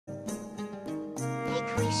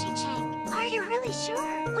koishi check. Are you really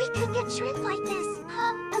sure? We could get tricked like this.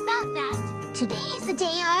 About that. Today is the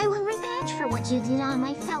day I will revenge for what you did on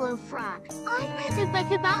my fellow frog. I read a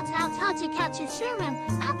book about how to catch a shrimp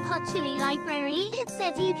at Pottery Library. It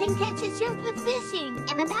said you can catch a shrimp with fishing.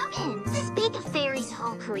 And about him, this big fairy's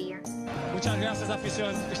whole career. Muchas gracias,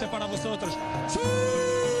 afición. Este para vosotros.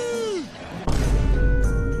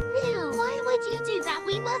 Why would you do that?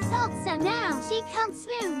 We must help so now. She comes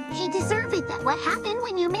soon. He deserved it. That what happened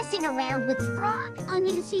when you're messing around with Frog?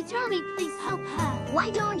 She told me please help her. Why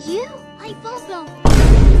don't you? I vocal.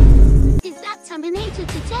 Is that Terminator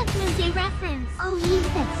to Judgment Day reference? Oh, yeah,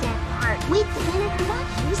 that's that part. Wait, then what?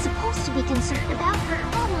 You're supposed to be concerned about her.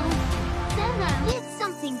 Oh, Sarah, it's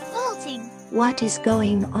something floating. What is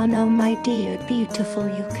going on, oh my dear beautiful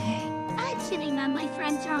UK? Angelina, my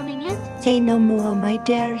friend charming it. Say no more, my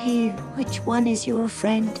dear here. Which one is your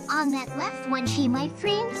friend? On that left one, she my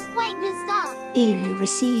friend. Wait, this up. Here you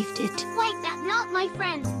received it. Wait, that not my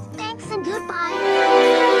friend. Thanks and goodbye.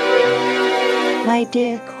 My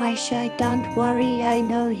dear koishi, don't worry, I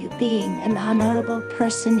know you being an honorable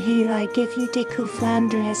person here. I give you Deku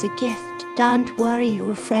Flounder as a gift. Don't worry,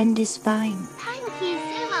 your friend is fine. Thank you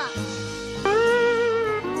so much.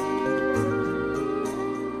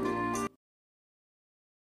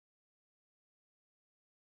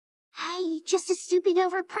 Hey, just a stupid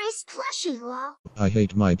overpriced plushie, lol. I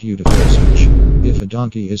hate my beautiful switch. If a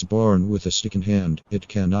donkey is born with a stick in hand, it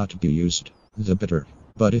cannot be used. The better.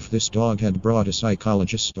 But if this dog had brought a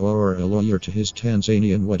psychologist or a lawyer to his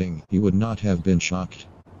Tanzanian wedding, he would not have been shocked.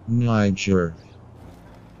 Niger.